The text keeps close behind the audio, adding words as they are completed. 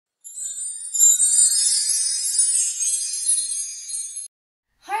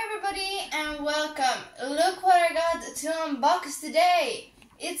and welcome. Look what I got to unbox today.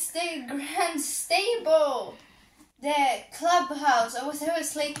 It's the Grand Stable, the clubhouse, or whatever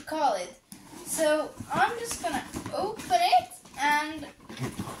it's like to call it. So I'm just gonna open it and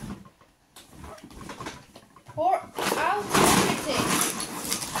pour out everything.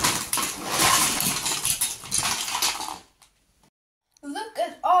 Look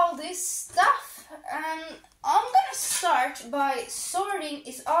at all this stuff, and I'm gonna start by sorting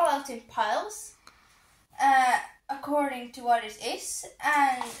it all out in piles according to what it is,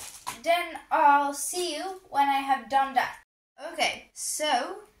 and then I'll see you when I have done that. Okay,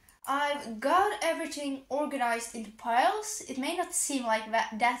 so I've got everything organized into piles. It may not seem like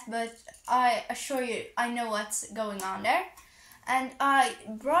that, but I assure you I know what's going on there. And I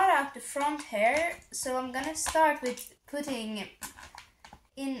brought out the front here, so I'm gonna start with putting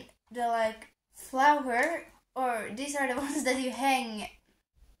in the flower, or these are the ones that you hang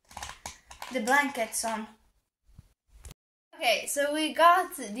the blankets on. Okay, so we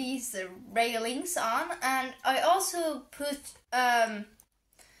got these railings on, and I also put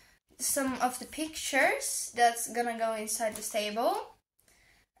some of the pictures that's gonna go inside the stable.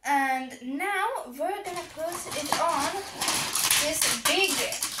 And now we're gonna put it on this big,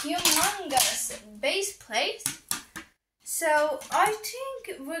 humongous base plate. So I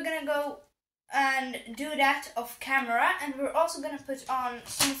think we're gonna go and do that off camera, and we're also gonna put on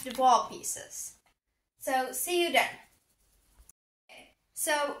some of the wall pieces. So see you then.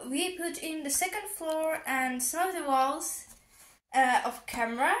 So we put in the second floor and some of the walls off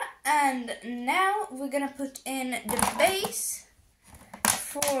camera, and now we're gonna put in the base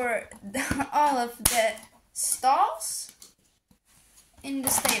for all of the stalls in the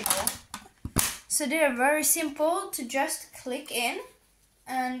stable. So they're very simple to just click in.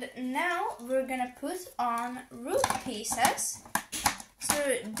 And now we're gonna put on roof pieces.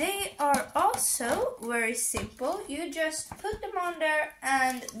 So they are also very simple. You just put them on there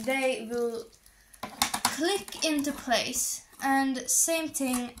and they will click into place. And same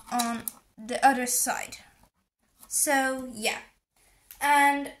thing on the other side. So yeah.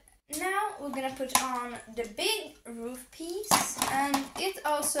 And now we're gonna put on the big roof piece, and it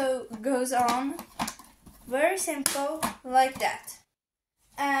also goes on very simple like that.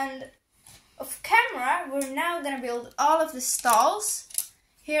 And off camera, we're now gonna build all of the stalls.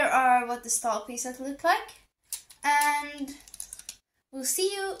 Here are what the stall pieces look like, and we'll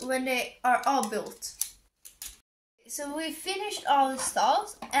see you when they are all built. So we finished all the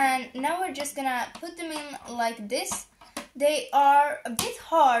stalls, and now we're just gonna put them in like this. They are a bit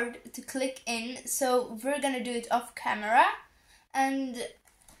hard to click in, so we're gonna do it off camera, and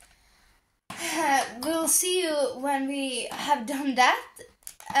we'll see you when we have done that.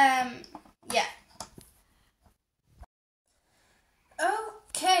 Yeah.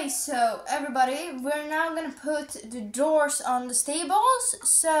 Okay, so everybody, we're now gonna put the doors on the stables.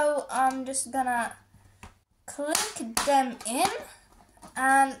 So I'm just gonna click them in,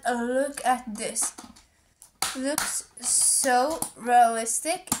 and look at this. Looks so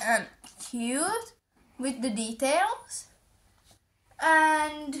realistic and cute with the details.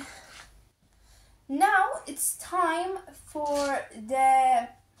 And now it's time for the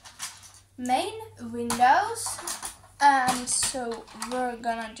main windows, and so we're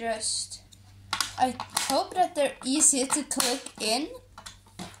gonna just, I hope that they're easy to click in.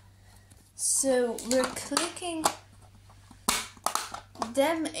 So we're clicking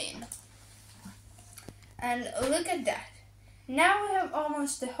them in. And look at that. Now we have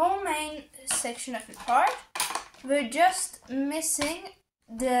almost the whole main section of the part. We're just missing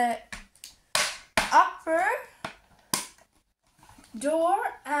the upper door,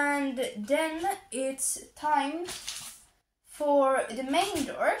 and then it's time for the main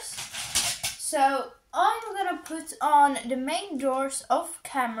doors. So I'm gonna put on the main doors off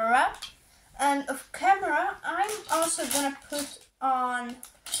camera, and off camera I'm also gonna put on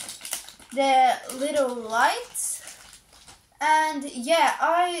the little lights. And yeah,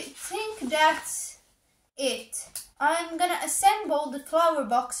 I think that's it. I'm gonna assemble the flower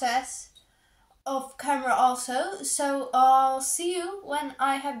boxes off camera also, so I'll see you when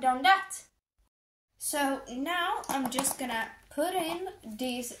I have done that. So now I'm just gonna put in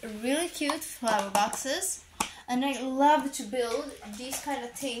these really cute flower boxes, and I love to build these kind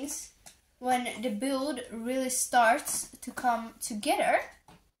of things when the build really starts to come together.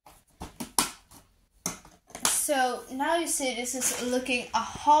 So now you see this is looking a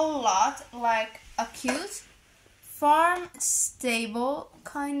whole lot like a cute farm stable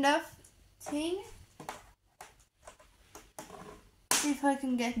kind of thing. See if I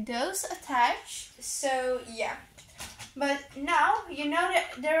can get those attached. So yeah, But now you know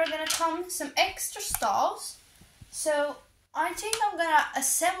that there are gonna come some extra stalls, so I think I'm gonna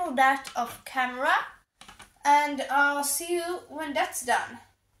assemble that off camera, and I'll see you when that's done.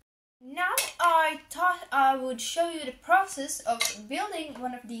 Now I thought I would show you the process of building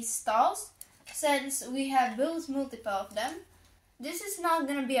one of these stalls, since we have built multiple of them. This is not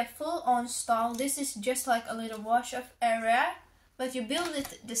gonna be a full-on stall, this is just like a little wash-off area, but you build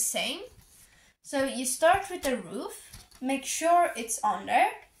it the same. So you start with the roof, make sure it's on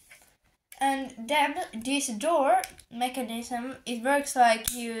there, and then this door mechanism, it works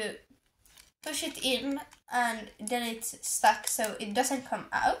like you push it in and then it's stuck so it doesn't come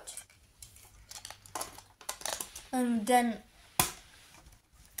out. And then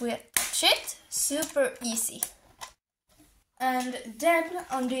we attach it, super easy. And then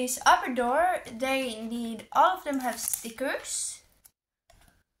on this upper door, all of them have stickers.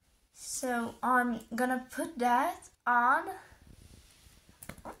 So I'm gonna put that on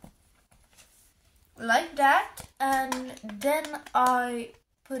like that, and then I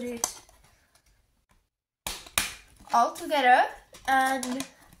put it all together, and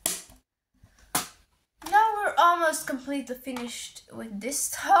now we're almost completely finished with this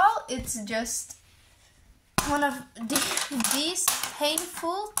stall. It's just one of these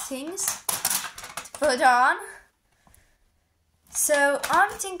painful things to put on. So I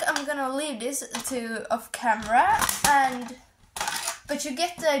think I'm gonna leave this off camera, but you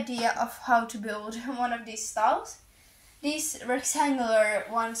get the idea of how to build one of these stalls. These rectangular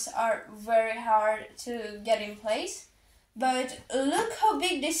ones are very hard to get in place, but look how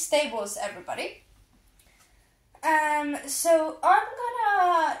big this table is, everybody. So I'm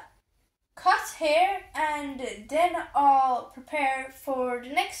gonna cut here and then I'll prepare for the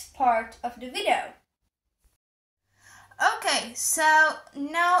next part of the video. Okay, so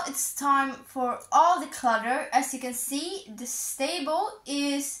now it's time for all the clutter. As you can see, the stable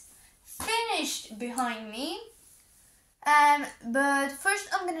is finished behind me. But first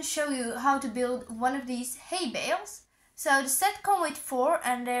I'm gonna show you how to build one of these hay bales. So the set come with 4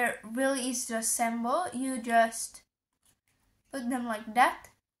 and they're really easy to assemble. You just put them like that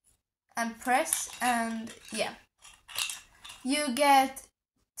and press, and yeah. You get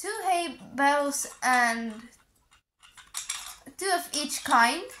 2 hay bales and 2 of each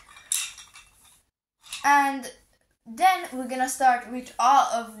kind. And then we're gonna start with all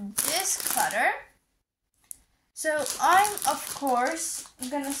of this clutter. So I'm of course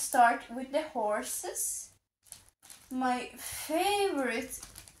gonna start with the horses, my favorite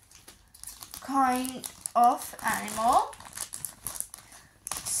kind of animal.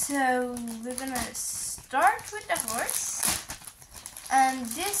 So we're gonna start with the horse, and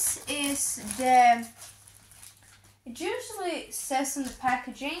this is it usually says in the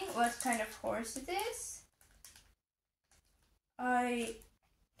packaging what kind of horse it is. I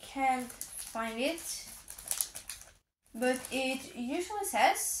can't find it, but it usually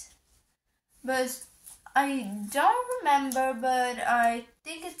says, but I don't remember, but I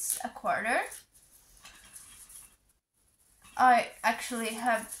think it's a quarter. I actually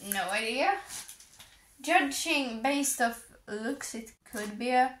have no idea. Judging based off looks, it could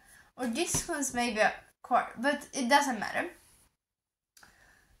be or this one's maybe a quarter, but it doesn't matter.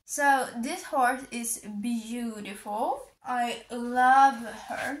 So this horse is beautiful. I love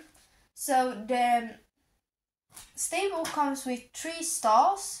her. So the stable comes with 3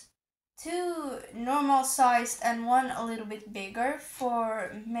 stalls, 2 normal sized and 1 a little bit bigger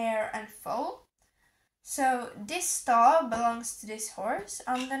for mare and foal. So this stall belongs to this horse.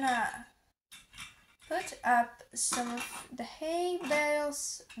 I'm gonna put up some of the hay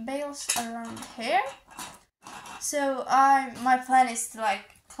bales around here. So my plan is to like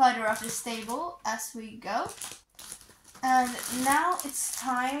clutter up the stable as we go. And now it's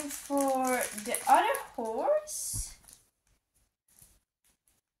time for the other horse.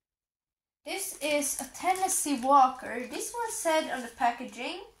 This is a Tennessee Walker. This one said on the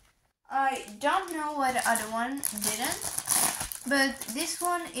packaging. I don't know why the other one didn't, but this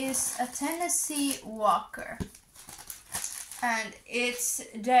one is a Tennessee Walker. And it's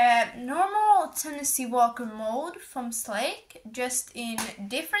the normal Tennessee Walker mold from Schleich, just in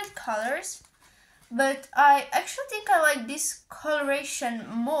different colors. But I actually think I like this coloration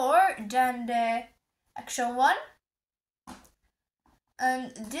more than the actual one.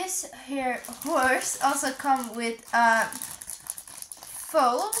 And this here horse also come with a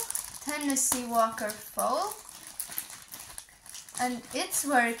foal, Tennessee Walker foal, and it's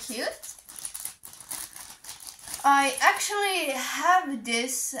very cute. I actually have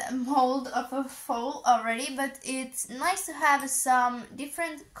this mold of a foal already, but it's nice to have some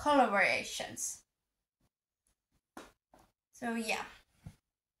different color variations. So yeah.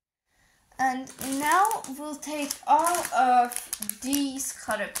 And now we'll take all of these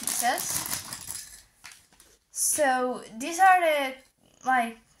clutter pieces. So these are the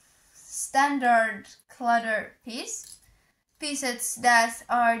like standard clutter pieces that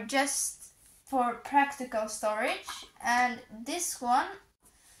are just for practical storage, and this one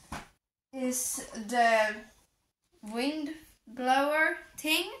is the wind blower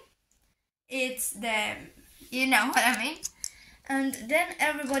thing. It's the, you know what I mean. And then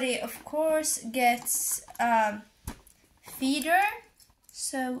everybody, of course, gets a feeder.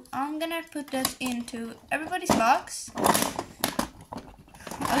 So I'm gonna put that into everybody's box.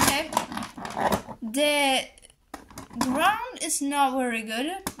 Okay. The ground is not very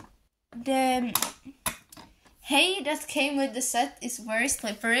good. The hay that came with the set is very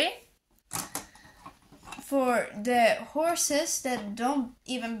slippery. For the horses that don't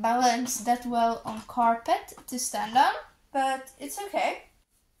even balance that well on carpet to stand on. But it's okay.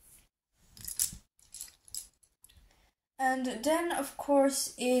 And then of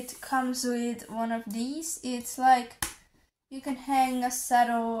course it comes with one of these. It's like you can hang a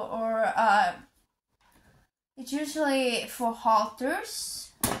saddle or it's usually for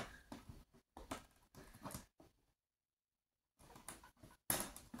halters.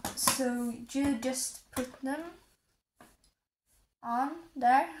 So you just put them on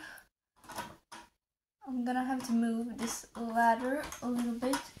there. I'm gonna have to move this ladder a little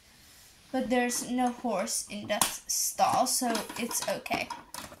bit, but there's no horse in that stall, so it's okay.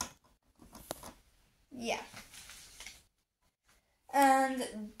 Yeah.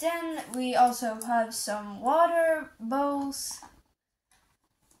 And then we also have some water bowls,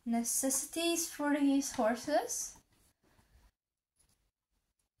 necessities for these horses.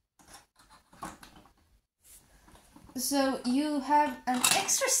 So you have an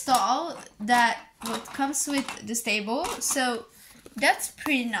extra stall that what comes with the stable, so that's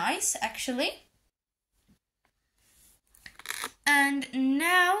pretty nice actually. And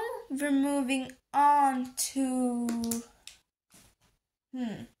now we're moving on to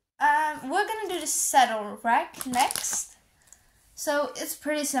we're gonna do the saddle rack next. So it's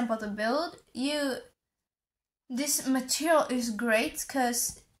pretty simple to build. This material is great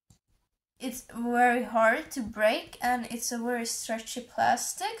because it's very hard to break and it's a very stretchy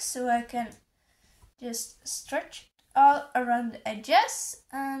plastic, so I can just stretch it all around the edges,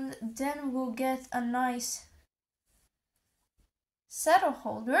 and then we'll get a nice saddle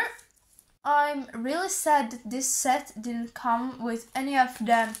holder. I'm really sad that this set didn't come with any of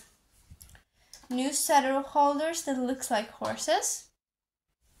the new saddle holders that looks like horses,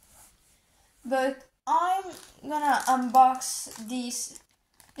 but I'm gonna unbox these.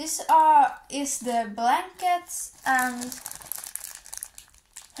 This is the blankets, and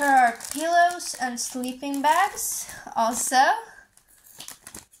here are pillows and sleeping bags also.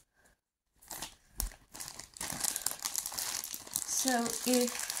 So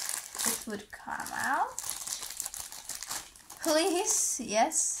if it would come out, please,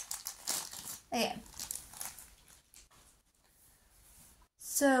 yes, again.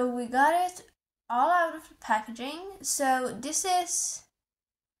 So we got it all out of the packaging. So this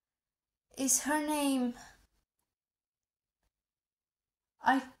is her name.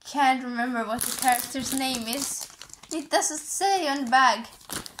 I can't remember what the character's name is. It doesn't say on the bag.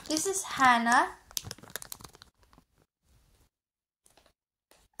 This is Hannah.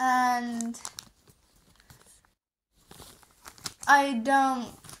 And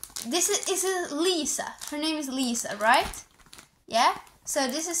this is Lisa. Her name is Lisa, right? Yeah? So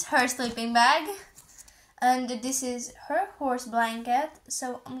this is her sleeping bag. And this is her horse blanket.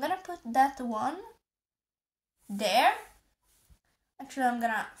 So I'm gonna put that one there. Actually, I'm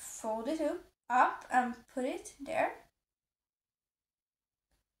gonna fold it up and put it there.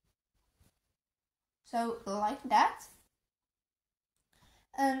 So like that.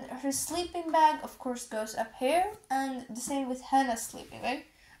 And her sleeping bag, of course, goes up here. And the same with Hannah's sleeping bag.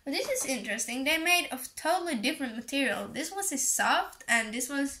 But this is interesting. They made of totally different material. This one is soft, and this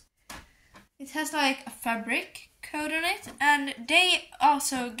one's... It has like a fabric coat on it, and they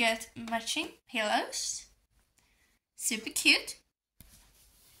also get matching pillows. Super cute.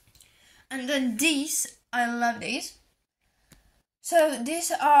 And then these, I love these. So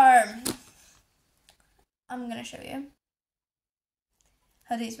these are, I'm gonna show you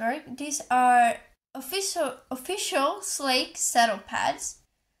how these work. These are official Schleich saddle pads.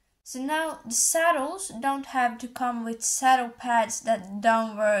 So now the saddles don't have to come with saddle pads that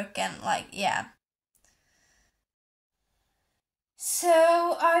don't work and like, yeah.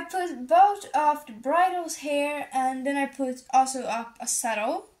 So I put both of the bridles here, and then I put also up a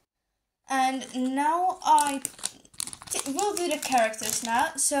saddle. And now I we'll do the characters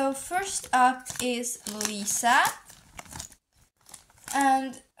now. So first up is Lisa.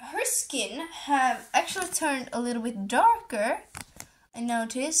 And her skin have actually turned a little bit darker, I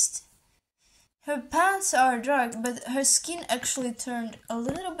noticed. Her pants are dark, but her skin actually turned a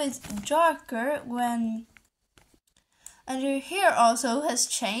little bit darker when... And her hair also has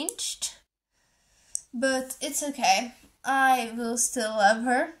changed. But it's okay. I will still love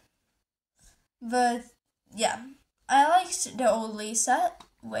her. But yeah, I liked the old Lisa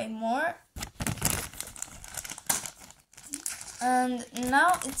way more. And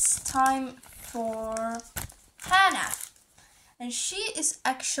now it's time for Hannah. And she is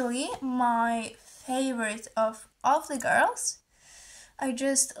actually my favorite of all the girls. I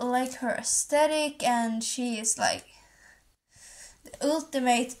just like her aesthetic, and she is like the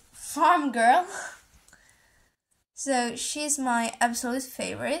ultimate farm girl. So she's my absolute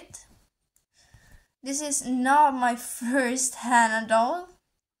favorite. This is not my first Hannah doll,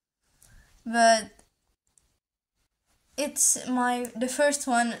 but it's the first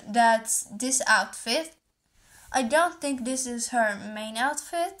one that's this outfit. I don't think this is her main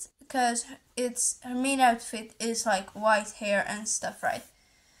outfit, because her main outfit is like white hair and stuff, right?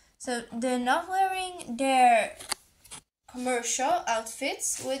 So they're not wearing their commercial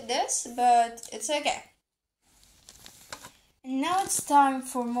outfits with this, but it's okay. And now it's time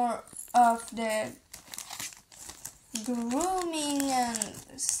for more of the grooming and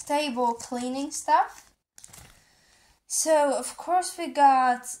stable cleaning stuff. So of course we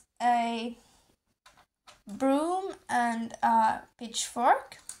got a broom and a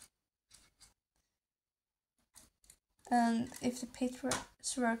pitchfork. And if the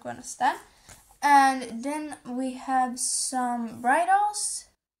pitchfork wanna stand. And then we have some bridles.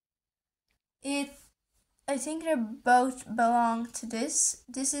 I think they both belong to this.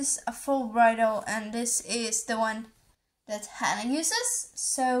 This is a full bridle, and this is the one that Hannah uses.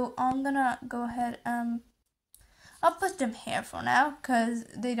 So I'm gonna go ahead and I'll put them here for now, because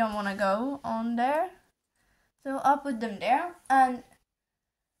they don't want to go on there. So I'll put them there. And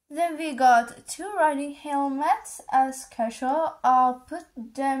then we got 2 riding helmets as casual. I'll put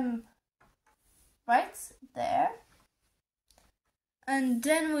them right there. And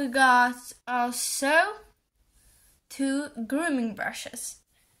then we got also 2 grooming brushes.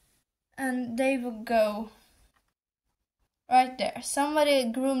 And they will go right there. Somebody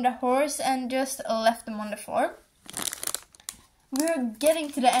groomed a horse and just left them on the floor. We're getting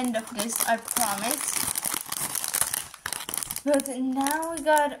to the end of this, I promise. But now we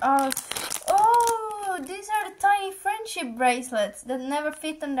got our... Oh, these are the tiny friendship bracelets that never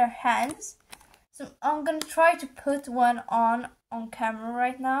fit on their hands. So I'm gonna try to put one on camera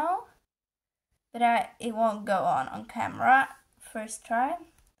right now. But it won't go on camera first try.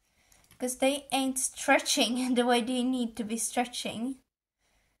 Because they ain't stretching the way they need to be stretching.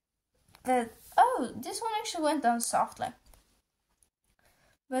 But, oh, this one actually went on softly.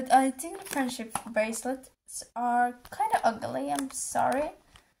 But I think the friendship bracelets are kind of ugly. I'm sorry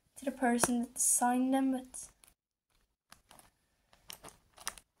to the person that designed them, but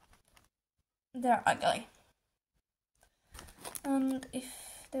they're ugly. And if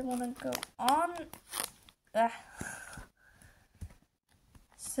they want to go on,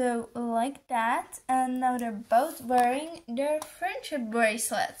 so like that. And now they're both wearing their friendship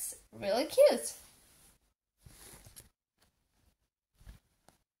bracelets. Really cute.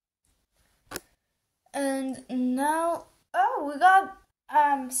 And now, oh, we got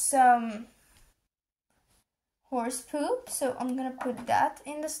some horse poop, so I'm gonna put that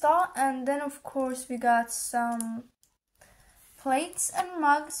in the stall. And then of course we got some plates and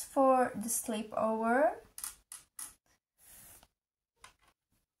mugs for the sleepover,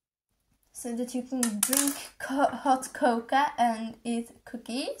 so that you can drink hot cocoa and eat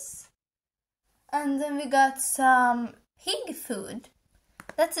cookies. And then we got some pig food.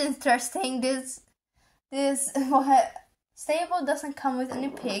 That's interesting. This stable doesn't come with any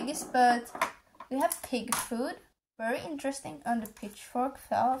pigs, but we have pig food. Very interesting. And the pitchfork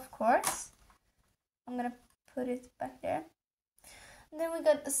fell, of course. I'm gonna put it back there. And then we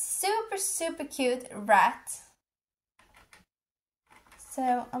got a super cute rat.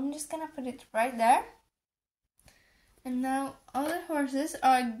 So I'm just gonna put it right there. And now all the horses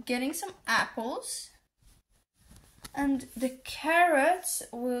are getting some apples. And the carrots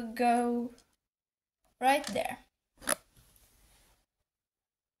will go right there.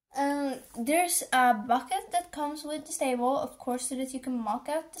 There's a bucket that comes with the stable, of course, so that you can mark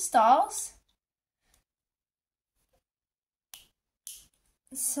out the stalls.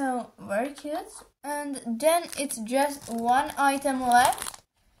 So, very cute. And then it's just one item left.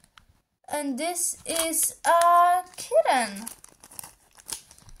 and this is a kitten.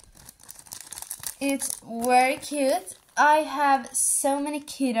 It's very cute. I have so many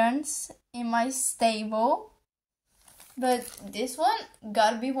kittens in my stable, but this one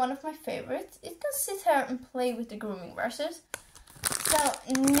gotta be one of my favorites. It can sit here and play with the grooming brushes. So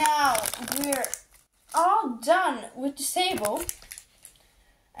now we're all done with the stable,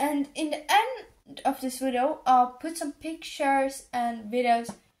 and in the end of this video I'll put some pictures and videos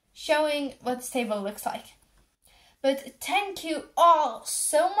showing what the stable looks like. But thank you all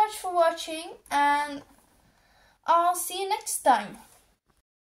so much for watching, and I'll see you next time.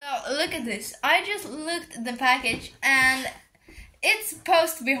 So look at this. I just looked at the package and it's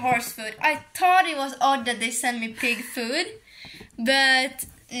supposed to be horse food. I thought it was odd that they sent me pig food, but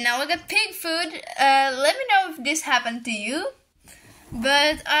now I got pig food. Let me know if this happened to you.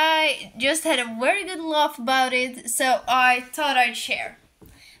 But I just had a very good laugh about it, so I thought I'd share.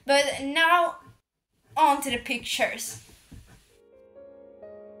 But now on to the pictures.